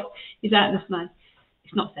 He's off. He's out in the snow.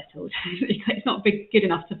 It's not settled. It's not good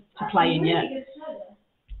enough to play in yet.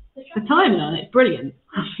 The timing on it's brilliant.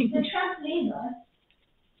 The trampoline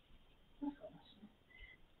though.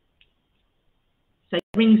 So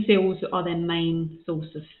ring seals are their main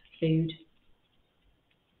source of food.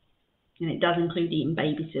 And it does include eating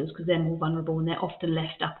baby seals because they're more vulnerable and they're often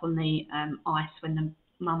left up on the ice when the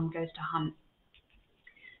mum goes to hunt.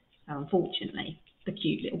 So unfortunately, the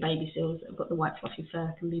cute little baby seals that have got the white fluffy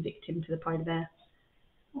fur can be victim to the polar bear.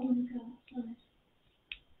 Oh my God, nice.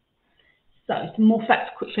 So some more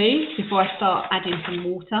facts quickly before I start adding some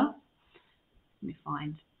water. Let me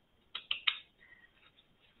find.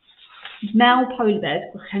 Male polar bears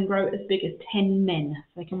can grow as big as 10 men.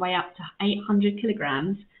 They can weigh up to 800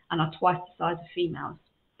 kilograms and are twice the size of females.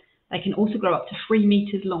 They can also grow up to 3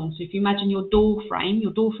 meters long. So if you imagine your door frame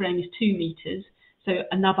is 2 meters, so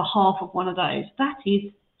another half of one of those. That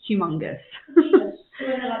is humongous. So when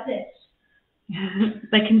they're like this.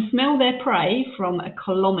 They can smell their prey from 1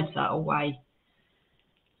 kilometre away.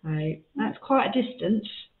 So that's quite a distance.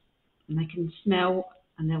 And they can smell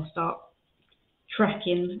and they'll start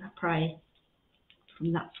tracking prey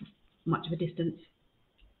from that much of a distance.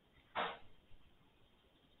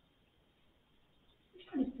 It's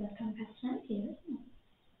probably the first time I've had snow here, isn't it?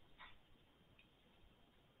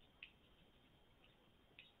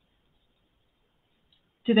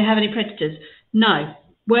 Do they have any predators? No.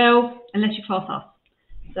 Well, unless you class us.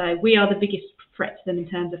 So we are the biggest threat to them in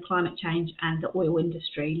terms of climate change and the oil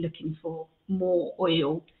industry looking for more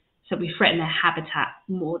oil. So we threaten their habitat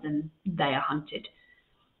more than they are hunted.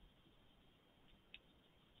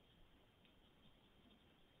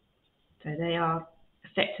 So they are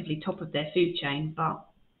effectively top of their food chain, but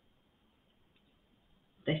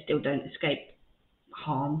they still don't escape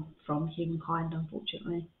harm from humankind,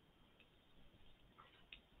 unfortunately.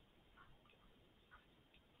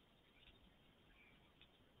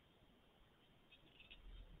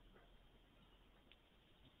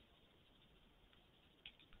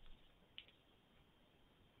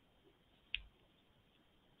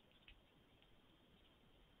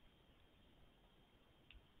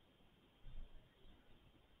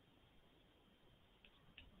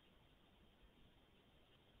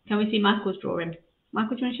 Can we see Michael's drawing?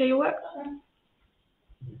 Michael, do you want to show your work?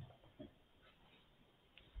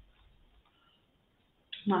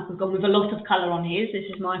 Michael's gone with a lot of colour on his. This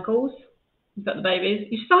is Michael's. He's got the babies.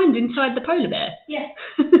 You signed inside the polar bear. Yeah.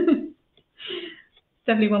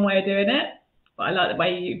 Definitely one way of doing it. But I like the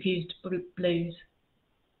way you've used blues.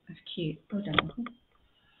 That's cute. Well done, Michael.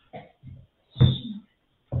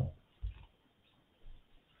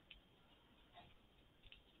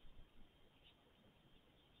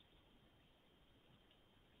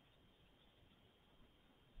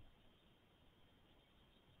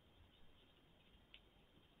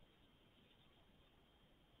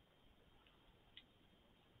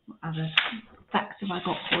 What other facts have I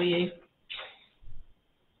got for you?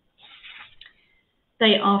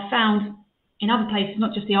 They are found in other places,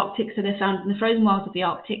 not just the Arctic, so they're found in the frozen wilds of the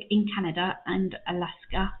Arctic, in Canada and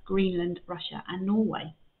Alaska, Greenland, Russia and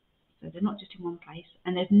Norway. So they're not just in one place.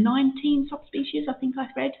 And there's 19 subspecies, I think I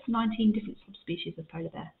read, 19 different subspecies of polar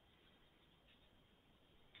bear.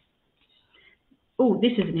 Oh,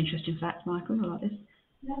 this is an interesting fact, Michael, I like this.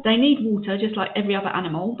 Yeah. They need water just like every other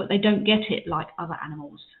animal, but they don't get it like other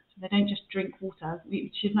animals. So they don't just drink water,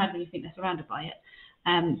 which is mad when you think they're surrounded by it.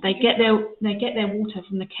 They get their water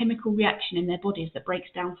from the chemical reaction in their bodies that breaks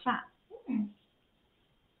down fat.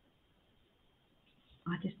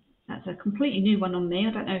 That's a completely new one on me.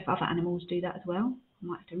 I don't know if other animals do that as well. I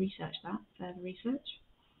might have to research that, further research.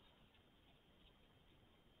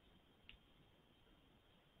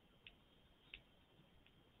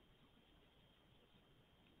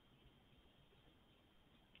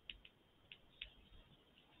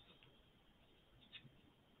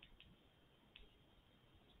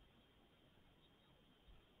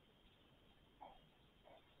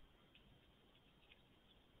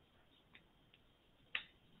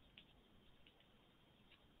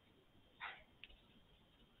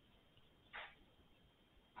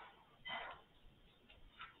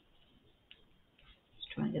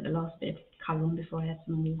 Try and get the last bit of colour on before I add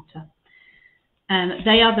some water.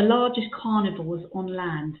 They are the largest carnivores on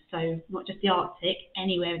land, so not just the Arctic,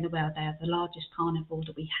 anywhere in the world, they are the largest carnivore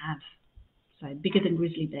that we have. So bigger than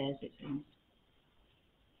grizzly bears, it seems.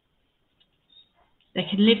 They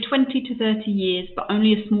can live 20 to 30 years, but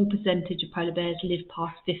only a small percentage of polar bears live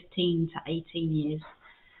past 15 to 18 years.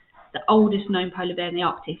 The oldest known polar bear in the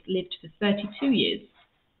Arctic lived for 32 years.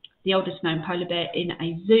 The oldest known polar bear in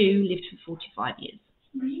a zoo lived for 45 years.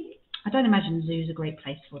 Really? I don't imagine the zoo is a great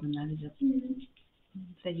place for them though, is it? Mm.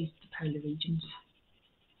 They're used to polar regions.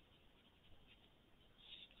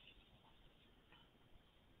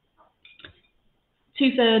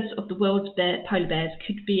 Two-thirds of the world's polar bears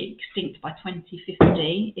could be extinct by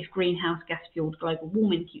 2050 if greenhouse gas-fueled global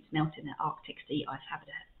warming keeps melting their Arctic sea ice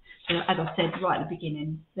habitat. So as I said right at the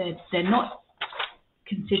beginning, they're not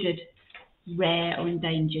considered rare or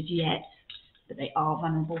endangered yet, but they are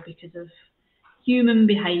vulnerable because of human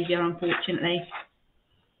behaviour, unfortunately.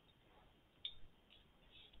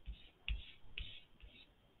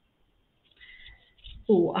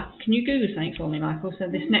 Oh, can you Google something for me, Michael? So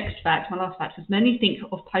this next fact, my last fact, was many think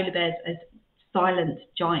of polar bears as silent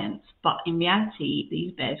giants, but in reality,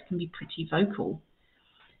 these bears can be pretty vocal.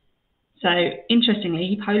 So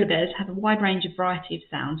interestingly, polar bears have a wide range of variety of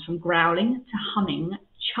sounds, from growling to humming,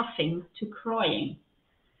 chuffing to crying.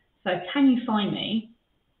 So can you find me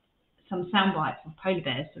some sound bites of polar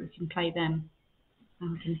bears so we can play them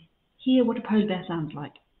and we can hear what a polar bear sounds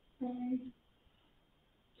like? Polar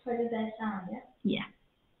bear sound, yeah? Yeah.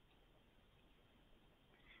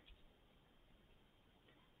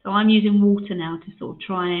 So I'm using water now to sort of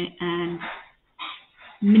try and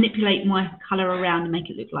manipulate my colour around and make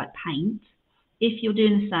it look like paint. If you're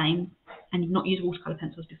doing the same and you've not used watercolour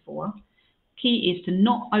pencils before, key is to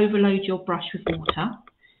not overload your brush with water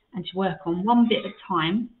and to work on one bit at a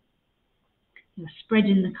time,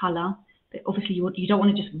 spreading the colour, but obviously you don't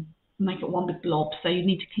want to just make it one big blob, so you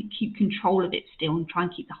need to keep control of it still and try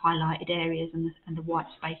and keep the highlighted areas and the white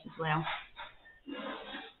space as well.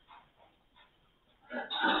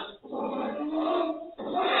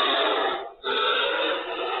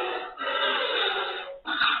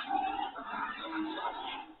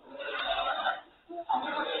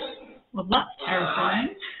 Well, that's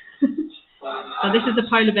terrifying. So this is a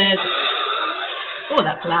polar bear's... Oh,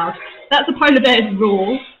 that's loud. That's a polar bear's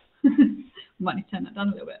roar. Might need to turn that down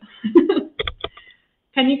a little bit.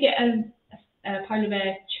 Can you get a polar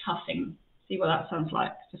bear chuffing? See what that sounds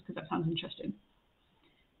like, just because that sounds interesting.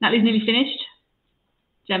 Natalie's nearly finished.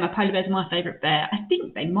 Gemma, polar bear's my favourite bear. I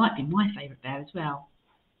think they might be my favourite bear as well.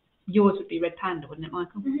 Yours would be red panda, wouldn't it,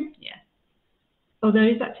 Michael? Mm-hmm. Yeah. Although,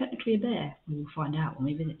 is that technically a bear? We will find out when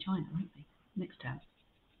we visit China, won't we? Next term.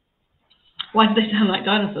 Why do they sound like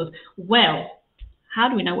dinosaurs? Well, how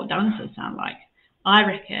do we know what dinosaurs sound like? I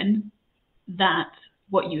reckon that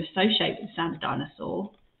what you associate with the sound of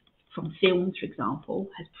dinosaur from films, for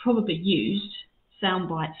example, has probably used sound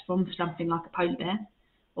bites from something like a polar bear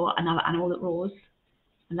or another animal that roars,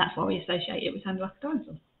 and that's why we associate it with sounding like a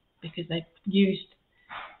dinosaur, because they've used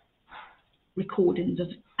recordings of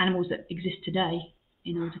animals that exist today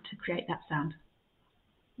in order to create that sound.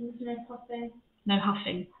 There's no puffing. No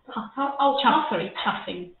huffing. Chuffing.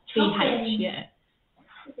 Chuffing. Chuffing. Yeah.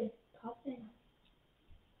 It's puffing.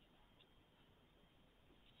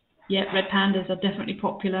 Yeah, red pandas are definitely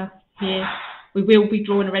popular here. We will be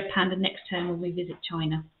drawing a red panda next term when we visit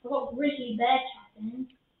China. I've got grizzly bear chuffing.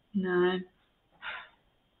 No.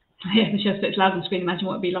 Yeah, Michelle spoke loud on the screen. Imagine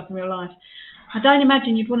what it'd be like in real life. I don't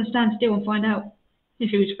imagine you'd want to stand still and find out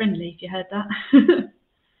if it was friendly, if you heard that.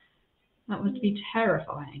 That would be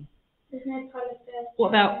terrifying. There's no polar bear. What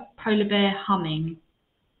about polar bear humming?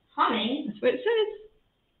 Humming? That's what it says.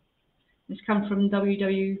 This comes from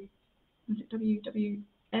WWF.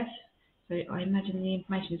 So I imagine the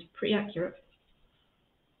information is pretty accurate.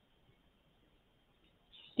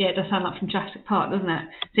 Yeah, it does sound like from Jurassic Park, doesn't it?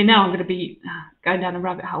 So now I'm going to be going down a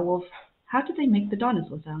rabbit hole of how did they make the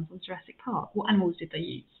dinosaur sounds on Jurassic Park? What animals did they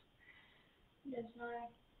use? There's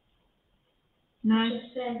No?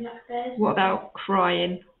 just saying black bears. What about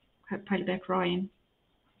crying? Polar bear crying?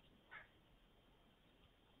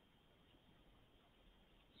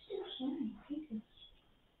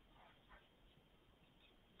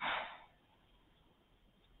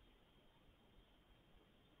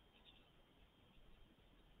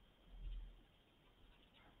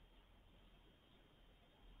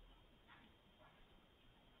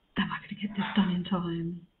 Am I going to get this done in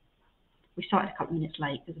time? We started a couple of minutes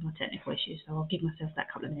late because of my technical issues, so I'll give myself that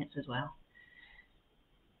couple of minutes as well.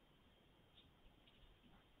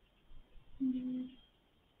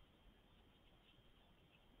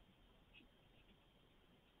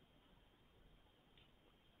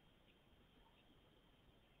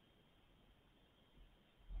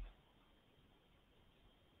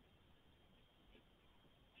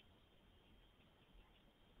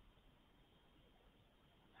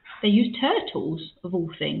 They used turtles, of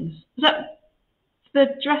all things. Was that the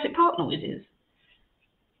Jurassic Park noises?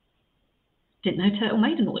 Didn't know turtle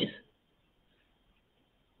made a noise.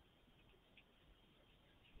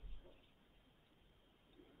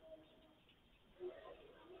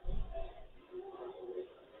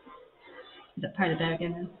 Is that polar bear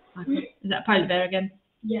again? Is that polar bear again?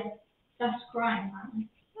 Yeah, that's crying, man.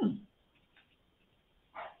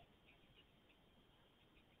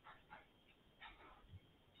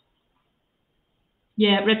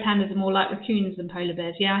 Yeah, red pandas are more like raccoons than polar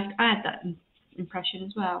bears. Yeah, I had that impression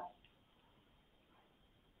as well.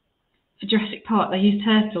 For Jurassic Park, they use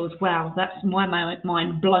turtles. Wow, that's my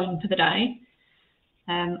mind blown for the day.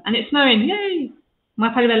 And it's snowing. Yay!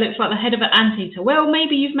 My polar bear looks like the head of an anteater. Well,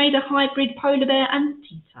 maybe you've made a hybrid polar bear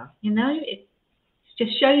anteater. You know, it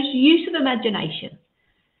just shows use of imagination.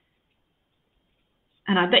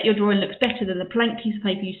 And I bet your drawing looks better than the blank piece of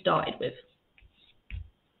paper you started with.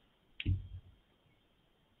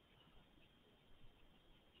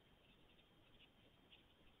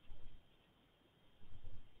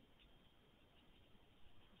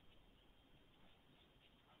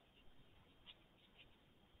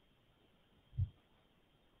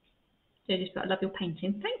 But I love your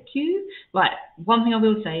painting. Thank you. Right, one thing I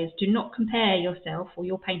will say is do not compare yourself or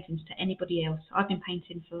your paintings to anybody else. I've been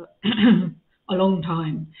painting for a long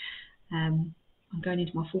time. I'm going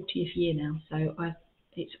into my 40th year now, so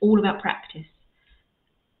it's all about practice.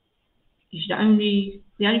 The only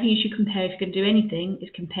thing you should compare if you're going to do anything is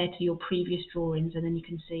compare to your previous drawings, and then you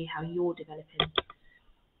can see how you're developing.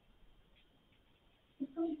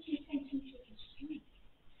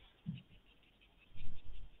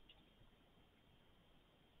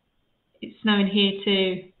 It's snowing here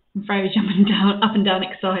too. I'm very jumping up and down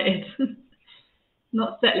excited.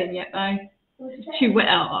 Not settling yet though. It's too wet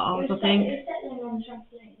out ours, I think. It's settling on the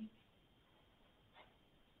trampoline.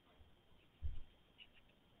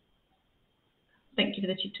 Thank you for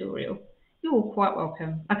the tutorial. You're all quite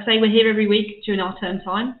welcome. Like I say, we're here every week during our term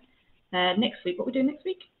time. Next week, what are we doing next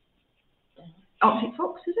week? Arctic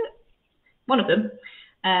Fox, is it? One of them.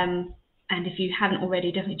 And if you haven't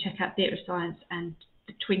already, definitely check out Theatre of Science and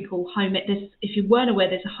the Twinkle Home Ed. If you weren't aware,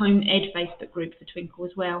 there's a Home Ed Facebook group for Twinkle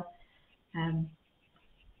as well.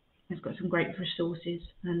 It's got some great resources,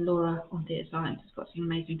 and Laura on Theatre Science has got some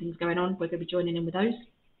amazing things going on. We're going to be joining in with those,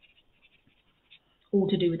 all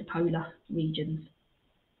to do with the polar regions.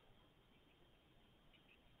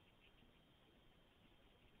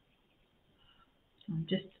 So I'm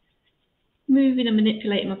just moving and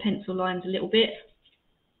manipulating my pencil lines a little bit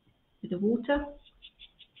with the water.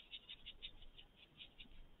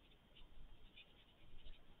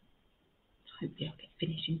 Hopefully I'll get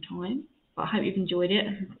finished in time. But I hope you've enjoyed it.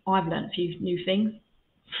 I've learned a few new things,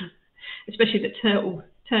 especially the turtle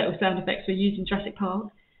sound effects we used in Jurassic Park.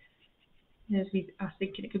 I was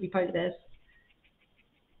thinking it could be polar bears.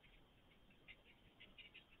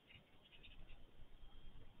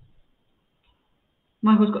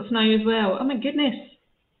 Michael's got snow as well. Oh my goodness.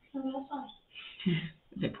 Oh, that's nice.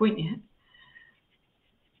 A bit pointy.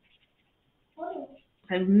 So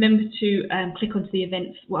remember to click onto the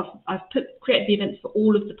events. Well, I've created the events for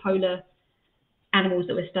all of the polar animals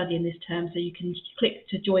that we're studying this term, so you can click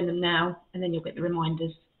to join them now, and then you'll get the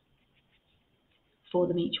reminders for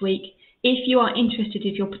them each week. If you are interested,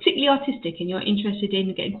 if you're particularly artistic and you're interested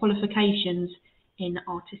in getting qualifications in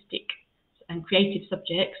artistic and creative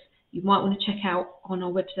subjects, you might want to check out on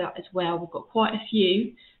our website as well. We've got quite a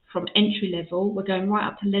few from entry level. We're going right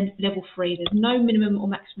up to level 3. There's no minimum or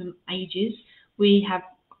maximum ages. We have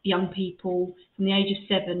young people from the age of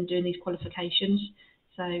 7 doing these qualifications.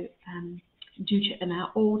 So do check them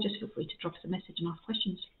out, or just feel free to drop us a message and ask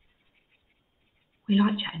questions. We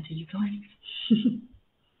like chatting to you guys.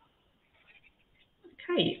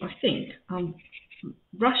 Okay, I think I'm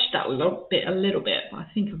rushed that a little bit, but I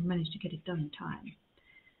think I've managed to get it done in time.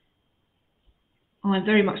 I'm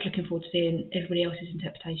very much looking forward to seeing everybody else's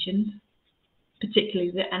interpretations,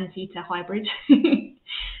 particularly the anteater hybrid.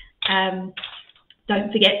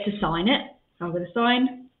 Don't forget to sign it. So I'm going to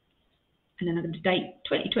sign, and then I'm going to date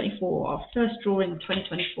 2024, our first drawing of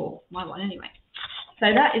 2024, my one anyway.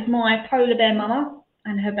 So that is my polar bear mama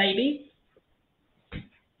and her baby.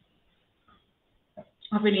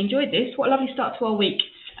 I've really enjoyed this. What a lovely start to our week.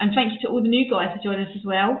 And thank you to all the new guys for joining us as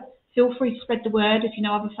well. Feel free to spread the word if you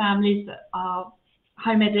know other families that are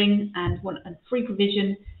home edding and want a free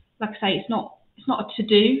provision. Like I say, it's not a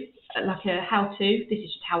to-do, like a how-to. This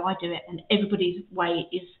is just how I do it, and everybody's way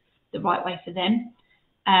is the right way for them.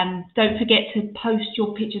 Don't forget to post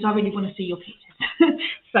your pictures. I really want to see your pictures.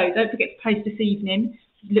 So don't forget to post this evening.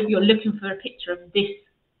 You're looking for a picture of this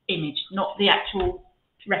image, not the actual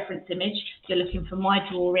reference image. You're looking for my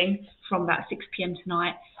drawing from about 6 p.m.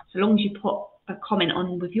 tonight. So long as you put a comment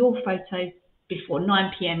on with your photos before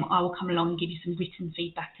 9 p.m, I will come along and give you some written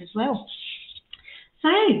feedback as well. So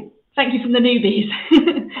thank you from the newbies.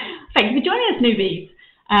 Thank you for joining us, newbies.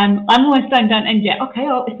 I'm almost done, don't end yet. Okay,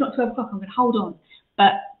 it's not 12 o'clock, I'm going to hold on.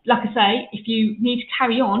 But like I say, if you need to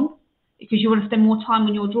carry on because you want to spend more time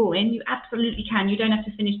when you're drawing, you absolutely can. You don't have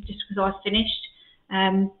to finish just because I've finished.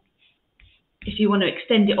 If you want to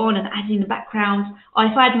extend it on and add in the background,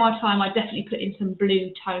 if I had my time, I'd definitely put in some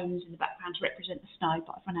blue tones in the background to represent the snow,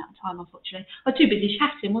 but I've run out of time, unfortunately. I was too busy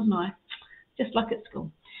chatting, wasn't I? Just like at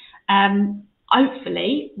school.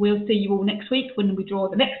 Hopefully, we'll see you all next week when we draw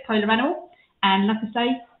the next polar animal. And like I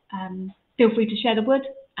say, feel free to share the word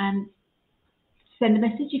and send a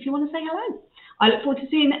message if you want to say hello. I look forward to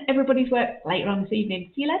seeing everybody's work later on this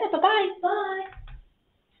evening. See you later. Bye-bye. Bye.